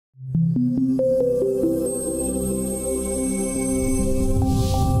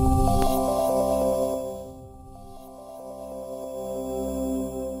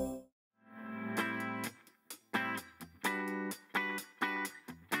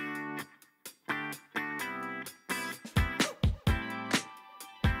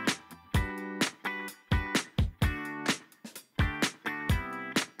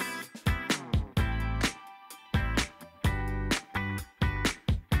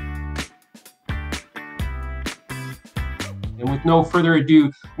And with no further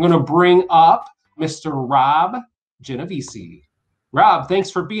ado, I'm going to bring up Mr. Rob Genovesi. Rob, thanks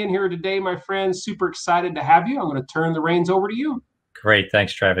for being here today, my friend. Super excited to have you. I'm going to turn the reins over to you. Great.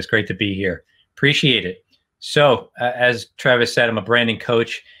 Thanks, Travis. Great to be here. Appreciate it. So as Travis said, I'm a branding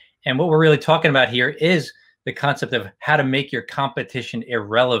coach. And what we're really talking about here is the concept of how to make your competition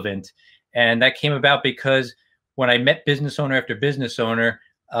irrelevant. And that came about because when I met business owner after business owner,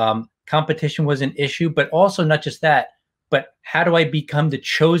 competition was an issue, but also not just that, but how do I become the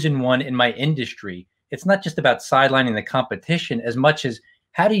chosen one in my industry? It's not just about sidelining the competition as much as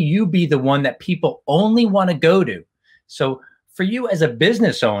how do you be the one that people only want to go to? So for you as a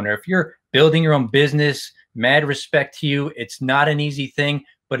business owner, if you're building your own business, mad respect to you. It's not an easy thing,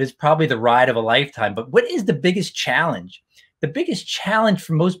 but it's probably the ride of a lifetime. But what is the biggest challenge? The biggest challenge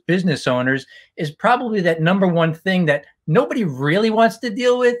for most business owners is probably that number one thing that nobody really wants to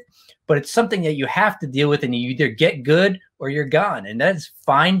deal with, but it's something that you have to deal with and you either get good or you're gone. And that's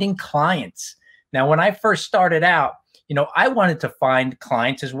finding clients. Now, when I first started out, I wanted to find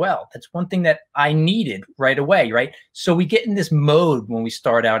clients as well. That's one thing that I needed right away, right? So we get in this mode when we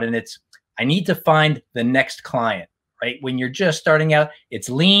start out and it's, I need to find the next client, right? When you're just starting out, it's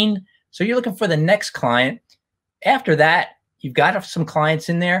lean. So you're looking for the next client. After that, you've got some clients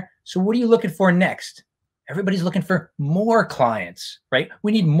in there. So what are you looking for next? Everybody's looking for more clients, right?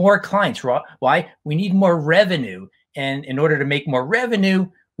 We need more clients. Why? We need more revenue. And in order to make more revenue,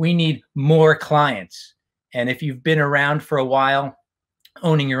 we need more clients. And if you've been around for a while,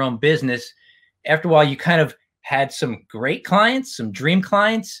 owning your own business, after a while, you kind of had some great clients, some dream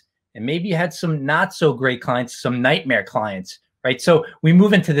clients, and maybe you had some not so great clients, some nightmare clients, right? So we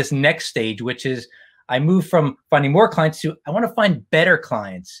move into this next stage, which is I move from finding more clients to I want to find better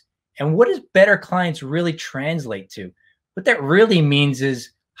clients. And what does better clients really translate to? What that really means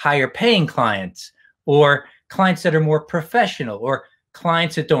is higher paying clients or clients that are more professional or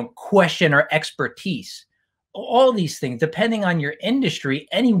clients that don't question our expertise. All these things, depending on your industry,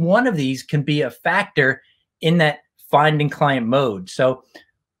 any one of these can be a factor in that finding client mode. So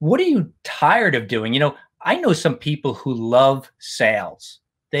what are you tired of doing? I know some people who love sales.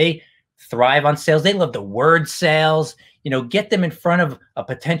 They thrive on sales. They love the word sales. Get them in front of a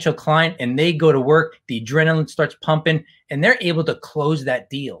potential client and they go to work, the adrenaline starts pumping and they're able to close that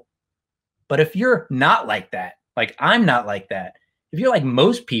deal. But if you're not like that, like I'm not like that, if you're like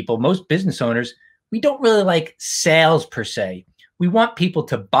most people, most business owners, we don't really like sales per se. We want people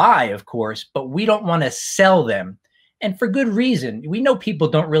to buy, of course, but we don't want to sell them. And for good reason. We know people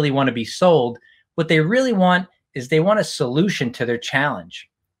don't really want to be sold. What they really want is they want a solution to their challenge.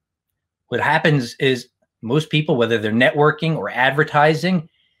 What happens is most people, whether they're networking or advertising,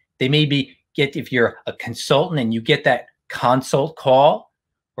 they maybe get, if you're a consultant and you get that consult call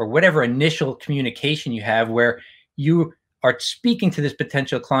or whatever initial communication you have where you are speaking to this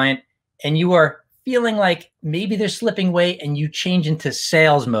potential client and you are feeling like maybe they're slipping away and you change into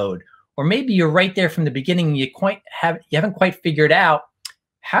sales mode. Or maybe you're right there from the beginning and you haven't quite figured out,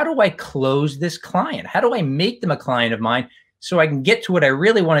 how do I close this client? How do I make them a client of mine so I can get to what I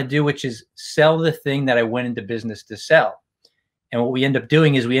really want to do, which is sell the thing that I went into business to sell? And what we end up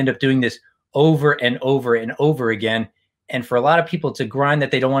doing is we end up doing this over and over and over again. And for a lot of people, it's a grind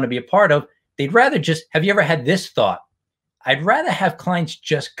that they don't want to be a part of. They'd rather just, have you ever had this thought? I'd rather have clients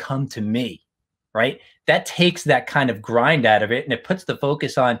just come to me, right? That takes that kind of grind out of it and it puts the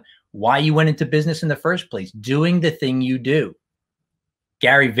focus on why you went into business in the first place, doing the thing you do.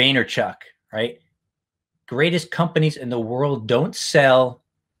 Gary Vaynerchuk, right? Greatest companies in the world don't sell,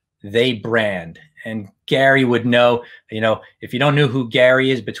 they brand. And Gary would know, if you don't know who Gary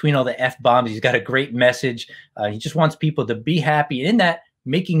is, between all the F-bombs, he's got a great message. He just wants people to be happy in that,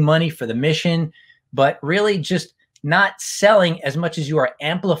 making money for the mission, but really just not selling as much as you are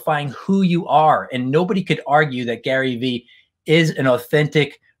amplifying who you are. And nobody could argue that Gary V is an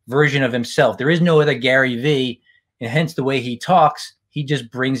authentic version of himself. There is no other Gary V, and hence the way he talks, he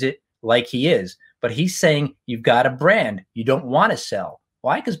just brings it like he is. But he's saying you've got a brand. You don't want to sell.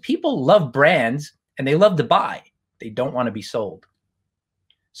 Why? Because people love brands and they love to buy. They don't want to be sold.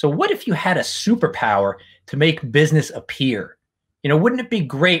 So what if you had a superpower to make business appear? Wouldn't it be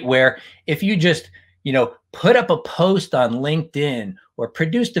great where if you just, put up a post on LinkedIn or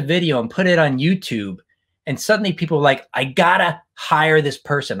produced a video and put it on YouTube, and suddenly people are like, I gotta hire this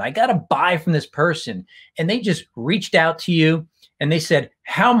person. I gotta buy from this person. And they just reached out to you and they said,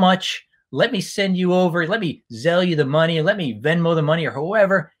 how much? Let me send you over. Let me Zelle you the money. Let me Venmo the money or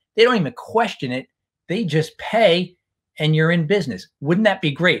whoever. They don't even question it. They just pay and you're in business. Wouldn't that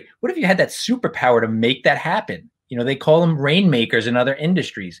be great? What if you had that superpower to make that happen? They call them rainmakers in other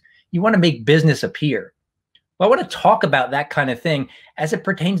industries. You want to make business appear. Well, I want to talk about that kind of thing as it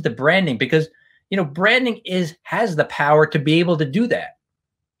pertains to branding, because, branding has the power to be able to do that.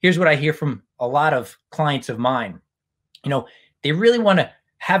 Here's what I hear from a lot of clients of mine. They really want to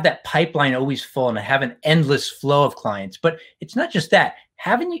have that pipeline always full and have an endless flow of clients. But it's not just that.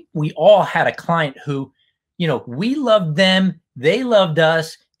 We all had a client who, we loved them, they loved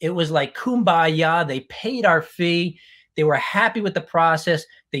us. It was like kumbaya. They paid our fee. They were happy with the process.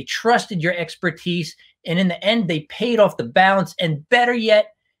 They trusted your expertise. And in the end, they paid off the balance. And better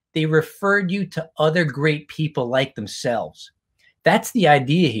yet, they referred you to other great people like themselves. That's the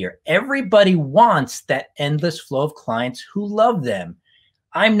idea here. Everybody wants that endless flow of clients who love them.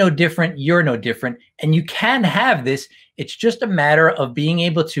 I'm no different. You're no different. And you can have this. It's just a matter of being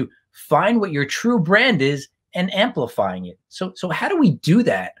able to find what your true brand is and amplifying it. So how do we do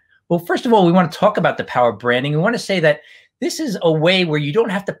that? Well, first of all, we want to talk about the power of branding. We want to say that this is a way where you don't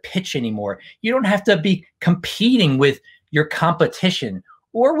have to pitch anymore. You don't have to be competing with your competition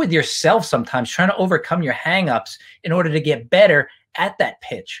or with yourself sometimes, trying to overcome your hangups in order to get better at that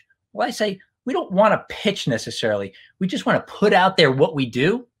pitch. Well, I say we don't want to pitch necessarily. We just want to put out there what we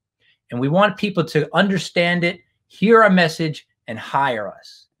do, and we want people to understand it, hear our message, and hire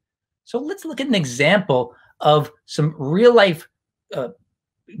us. So let's look at an example of some real life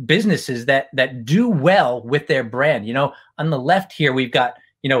businesses that do well with their brand. On the left here, we've got,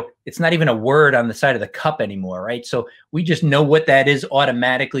 it's not even a word on the side of the cup anymore, right? So we just know what that is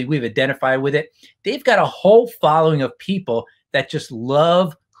automatically. We've identified with it. They've got a whole following of people that just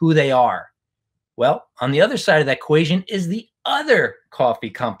love who they are. Well, on the other side of that equation is the other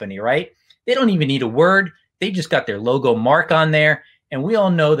coffee company, right? They don't even need a word. They just got their logo mark on there. And we all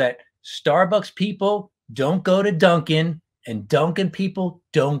know that Starbucks people don't go to Dunkin', and Dunkin' people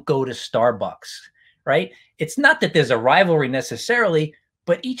don't go to Starbucks, right? It's not that there's a rivalry necessarily,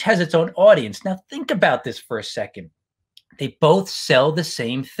 but each has its own audience. Now think about this for a second. They both sell the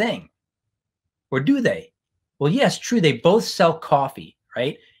same thing. Or do they? Well, yes, true. They both sell coffee,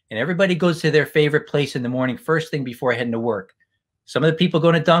 right? And everybody goes to their favorite place in the morning, first thing before heading to work. Some of the people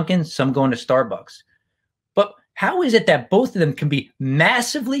go to Dunkin', some going to Starbucks. But how is it that both of them can be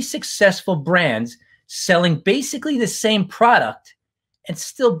massively successful brands selling basically the same product and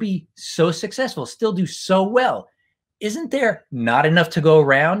still be so successful, still do so well? Isn't there not enough to go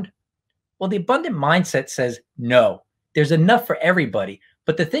around? Well, the abundant mindset says no, there's enough for everybody.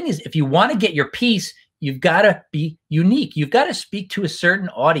 But the thing is, if you want to get your piece, you've got to be unique. You've got to speak to a certain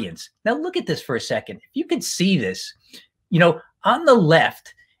audience. Now look at this for a second. If you can see this, on the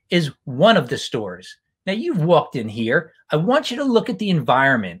left is one of the stores. Now you've walked in here. I want you to look at the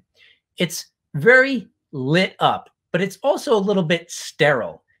environment. It's very lit up, but it's also a little bit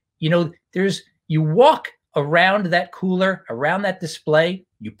sterile. You walk around that cooler, around that display,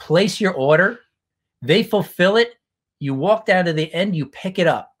 you place your order, they fulfill it, you walk down to the end, you pick it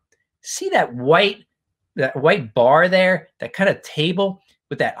up. See that white bar there, that kind of table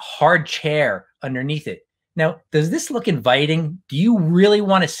with that hard chair underneath it. Now, does this look inviting? Do you really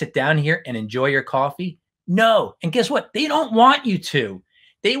want to sit down here and enjoy your coffee? No. And guess what? They don't want you to.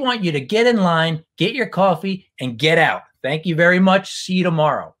 They want you to get in line, get your coffee, and get out. Thank you very much. See you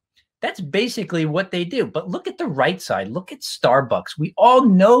tomorrow. That's basically what they do. But look at the right side. Look at Starbucks. We all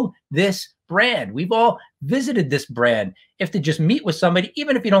know this brand. We've all visited this brand. If to just meet with somebody,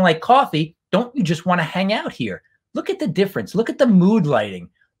 even if you don't like coffee, don't you just want to hang out here? Look at the difference. Look at the mood lighting.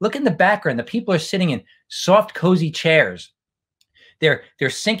 Look in the background. The people are sitting in soft, cozy chairs. They're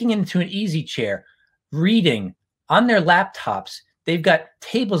sinking into an easy chair, reading on their laptops. They've got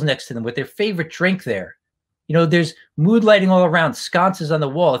tables next to them with their favorite drink there. There's mood lighting all around, sconces on the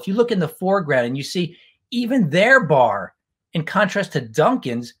wall. If you look in the foreground and you see even their bar, in contrast to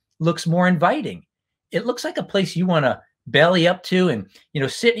Dunkin's, looks more inviting. It looks like a place you want to belly up to and,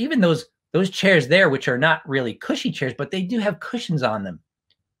 sit. Even those chairs there, which are not really cushy chairs, but they do have cushions on them.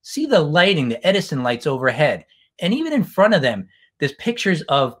 See the lighting, the Edison lights overhead. And even in front of them, there's pictures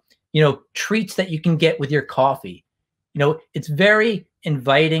of, treats that you can get with your coffee. It's very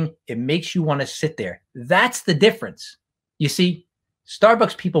inviting. It makes you want to sit there. That's the difference. You see,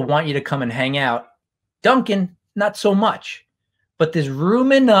 Starbucks people want you to come and hang out. Dunkin', not so much. But there's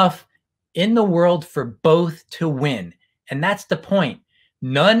room enough in the world for both to win. And that's the point.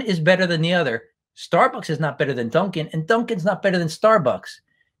 None is better than the other. Starbucks is not better than Dunkin', and Dunkin's not better than Starbucks.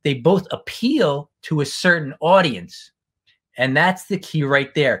 They both appeal to a certain audience. And that's the key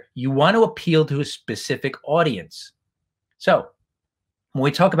right there. You want to appeal to a specific audience. So when we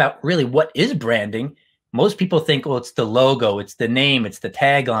talk about really what is branding, most people think, well, it's the logo, it's the name, it's the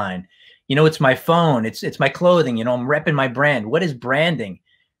tagline. It's my phone, it's my clothing, I'm repping my brand. What is branding?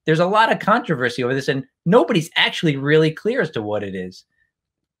 There's a lot of controversy over this, and nobody's actually really clear as to what it is.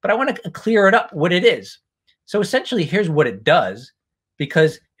 But I want to clear it up what it is. So essentially, here's what it does,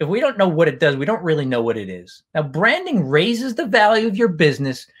 because if we don't know what it does, we don't really know what it is. Now, branding raises the value of your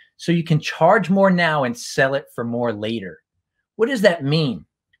business so you can charge more now and sell it for more later. What does that mean?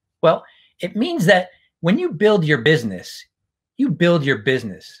 Well, it means that when you build your business, you build your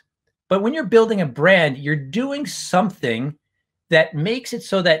business. But when you're building a brand, you're doing something that makes it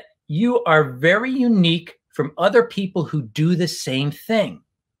so that you are very unique from other people who do the same thing.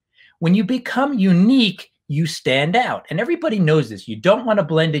 When you become unique, you stand out. And everybody knows this. You don't want to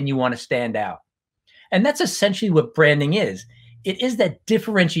blend in, you want to stand out. And that's essentially what branding is. It is that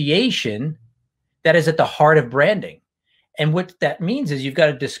differentiation that is at the heart of branding. And what that means is you've got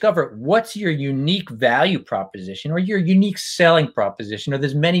to discover what's your unique value proposition or your unique selling proposition, or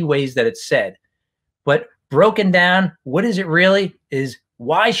there's many ways that it's said. But broken down, what is it really is,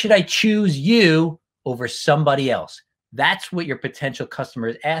 why should I choose you over somebody else? That's what your potential customer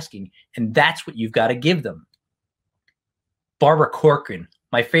is asking, and that's what you've got to give them. Barbara Corcoran,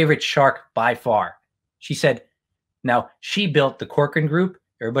 my favorite shark by far, she said, now she built the Corcoran Group.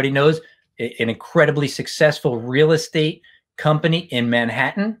 Everybody knows, an incredibly successful real estate company in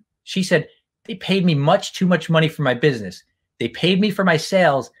Manhattan. She said, they paid me much too much money for my business. They paid me for my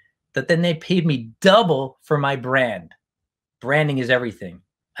sales, but then they paid me double for my brand. Branding is everything.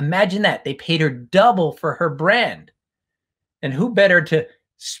 Imagine that. They paid her double for her brand. And who better to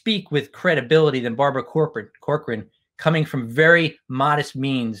speak with credibility than Barbara Corcoran, coming from very modest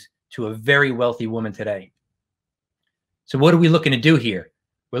means to a very wealthy woman today. So what are we looking to do here?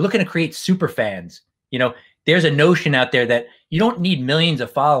 We're looking to create super fans. You know, there's a notion out there that you don't need millions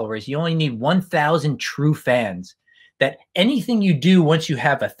of followers. You only need 1,000 true fans. That anything you do once you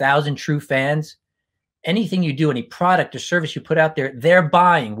have 1,000 true fans, anything you do, any product or service you put out there, they're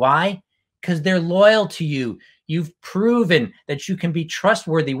buying. Why? Because they're loyal to you. You've proven that you can be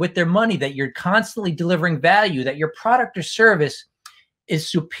trustworthy with their money, that you're constantly delivering value, that your product or service is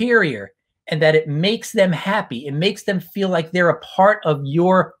superior, and that it makes them happy. It makes them feel like they're a part of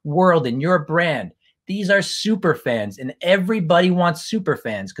your world and your brand. These are super fans, and everybody wants super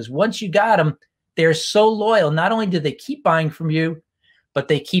fans, because once you got them, they're so loyal. Not only do they keep buying from you, but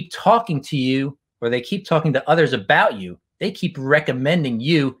they keep talking to you, or they keep talking to others about you. They keep recommending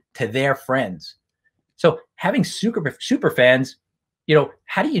you to their friends. So having super fans, you know,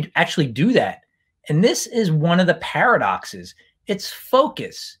 how do you actually do that? And this is one of the paradoxes. It's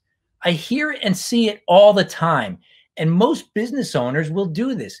focus. I hear and see it all the time. And most business owners will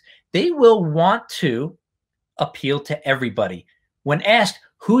do this. They will want to appeal to everybody. When asked,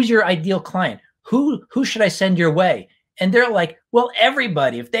 who's your ideal client? Who should I send your way? And they're like, well,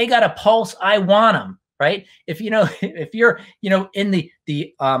 everybody. If they got a pulse, I want them. Right? If you're in the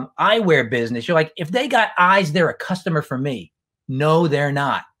eyewear business, you're like, if they got eyes, they're a customer for me. No, they're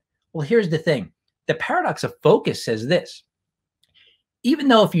not. Well, here's the thing. The paradox of focus says this. Even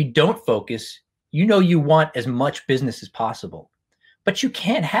though if you don't focus, you know you want as much business as possible, but you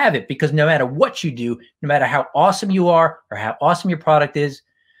can't have it, because no matter what you do, no matter how awesome you are or how awesome your product is,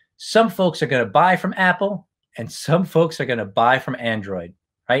 some folks are going to buy from Apple and some folks are going to buy from Android,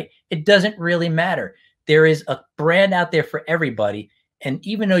 right? It doesn't really matter. There is a brand out there for everybody. And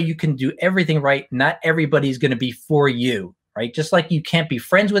even though you can do everything right, not everybody's going to be for you, right? Just like you can't be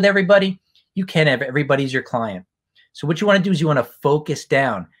friends with everybody, you can't have everybody's your client. So what you want to do is you want to focus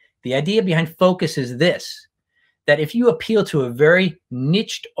down. The idea behind focus is this, that if you appeal to a very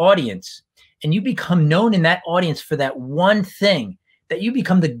niched audience and you become known in that audience for that one thing, that you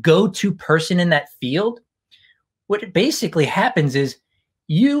become the go-to person in that field, what basically happens is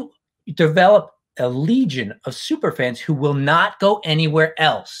you develop a legion of super fans who will not go anywhere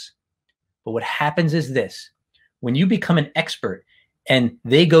else. But what happens is this: when you become an expert and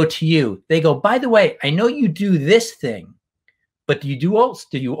they go to you, they go, by the way, I know you do this thing, but do you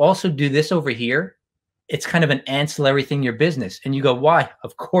also do this over here? It's kind of an ancillary thing in your business. And you go, why?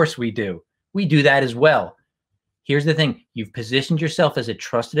 Of course we do. We do that as well. Here's the thing. You've positioned yourself as a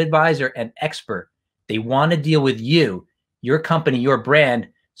trusted advisor and expert. They want to deal with you, your company, your brand.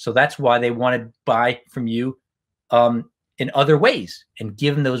 So that's why they want to buy from you in other ways, and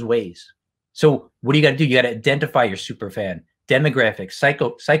give them those ways. So what do you got to do? You got to identify your super fan, demographics,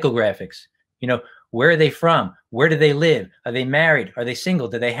 psychographics. You know, where are they from? Where do they live? Are they married? Are they single?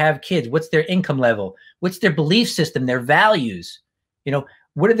 Do they have kids? What's their income level? What's their belief system, their values? You know,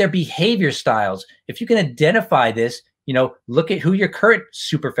 what are their behavior styles? If you can identify this, you know, look at who your current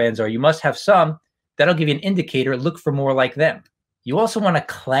super fans are. You must have some. That'll give you an indicator. Look for more like them. You also want to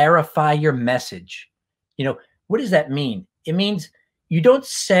clarify your message. You know, what does that mean? It means, you don't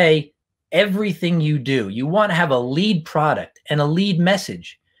say everything you do. You want to have a lead product and a lead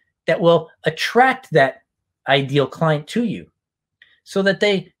message that will attract that ideal client to you so that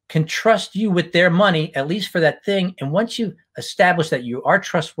they can trust you with their money, at least for that thing. And once you establish that you are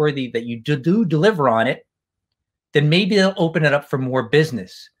trustworthy, that you do deliver on it, then maybe they'll open it up for more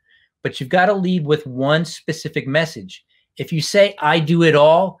business. But you've got to lead with one specific message. If you say, I do it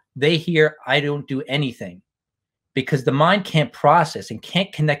all, they hear, I don't do anything, because the mind can't process and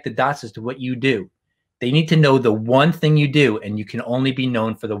can't connect the dots as to what you do. They need to know the one thing you do, and you can only be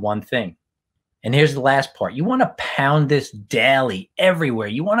known for the one thing. And here's the last part. You want to pound this daily, everywhere.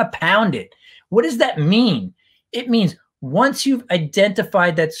 You want to pound it. What does that mean? It means once you've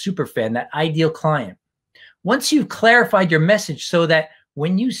identified that superfan, that ideal client, once you've clarified your message so that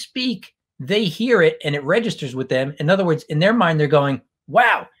when you speak, they hear it and it registers with them. In other words, in their mind, they're going,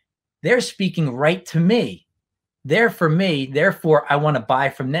 wow, they're speaking right to me. They're for me. Therefore, I want to buy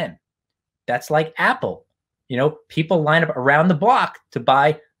from them. That's like Apple. You know, people line up around the block to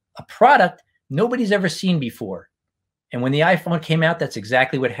buy a product nobody's ever seen before. And when the iPhone came out, that's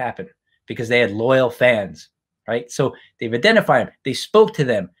exactly what happened, because they had loyal fans, right? So they've identified them. They spoke to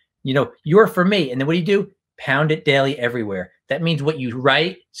them. You know, you're for me. And then what do? Pound it daily everywhere. That means what you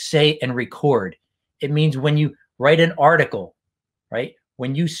write, say, and record. It means when you write an article, right?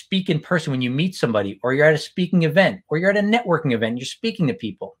 When you speak in person, when you meet somebody, or you're at a speaking event, or you're at a networking event, you're speaking to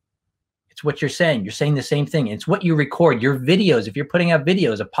people. It's what you're saying. You're saying the same thing. It's what you record, your videos. If you're putting out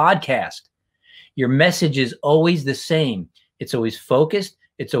videos, a podcast, your message is always the same. It's always focused.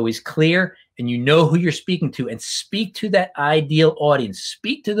 It's always clear. And you know who you're speaking to, and speak to that ideal audience.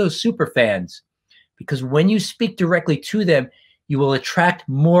 Speak to those super fans, because when you speak directly to them, you will attract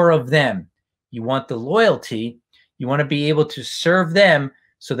more of them. You want the loyalty. You want to be able to serve them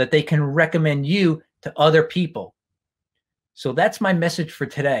so that they can recommend you to other people. So that's my message for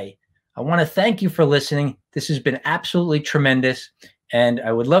today. I want to thank you for listening. This has been absolutely tremendous. And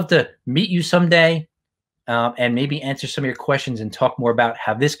I would love to meet you someday and maybe answer some of your questions and talk more about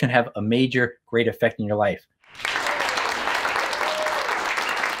how this can have a major, great effect in your life.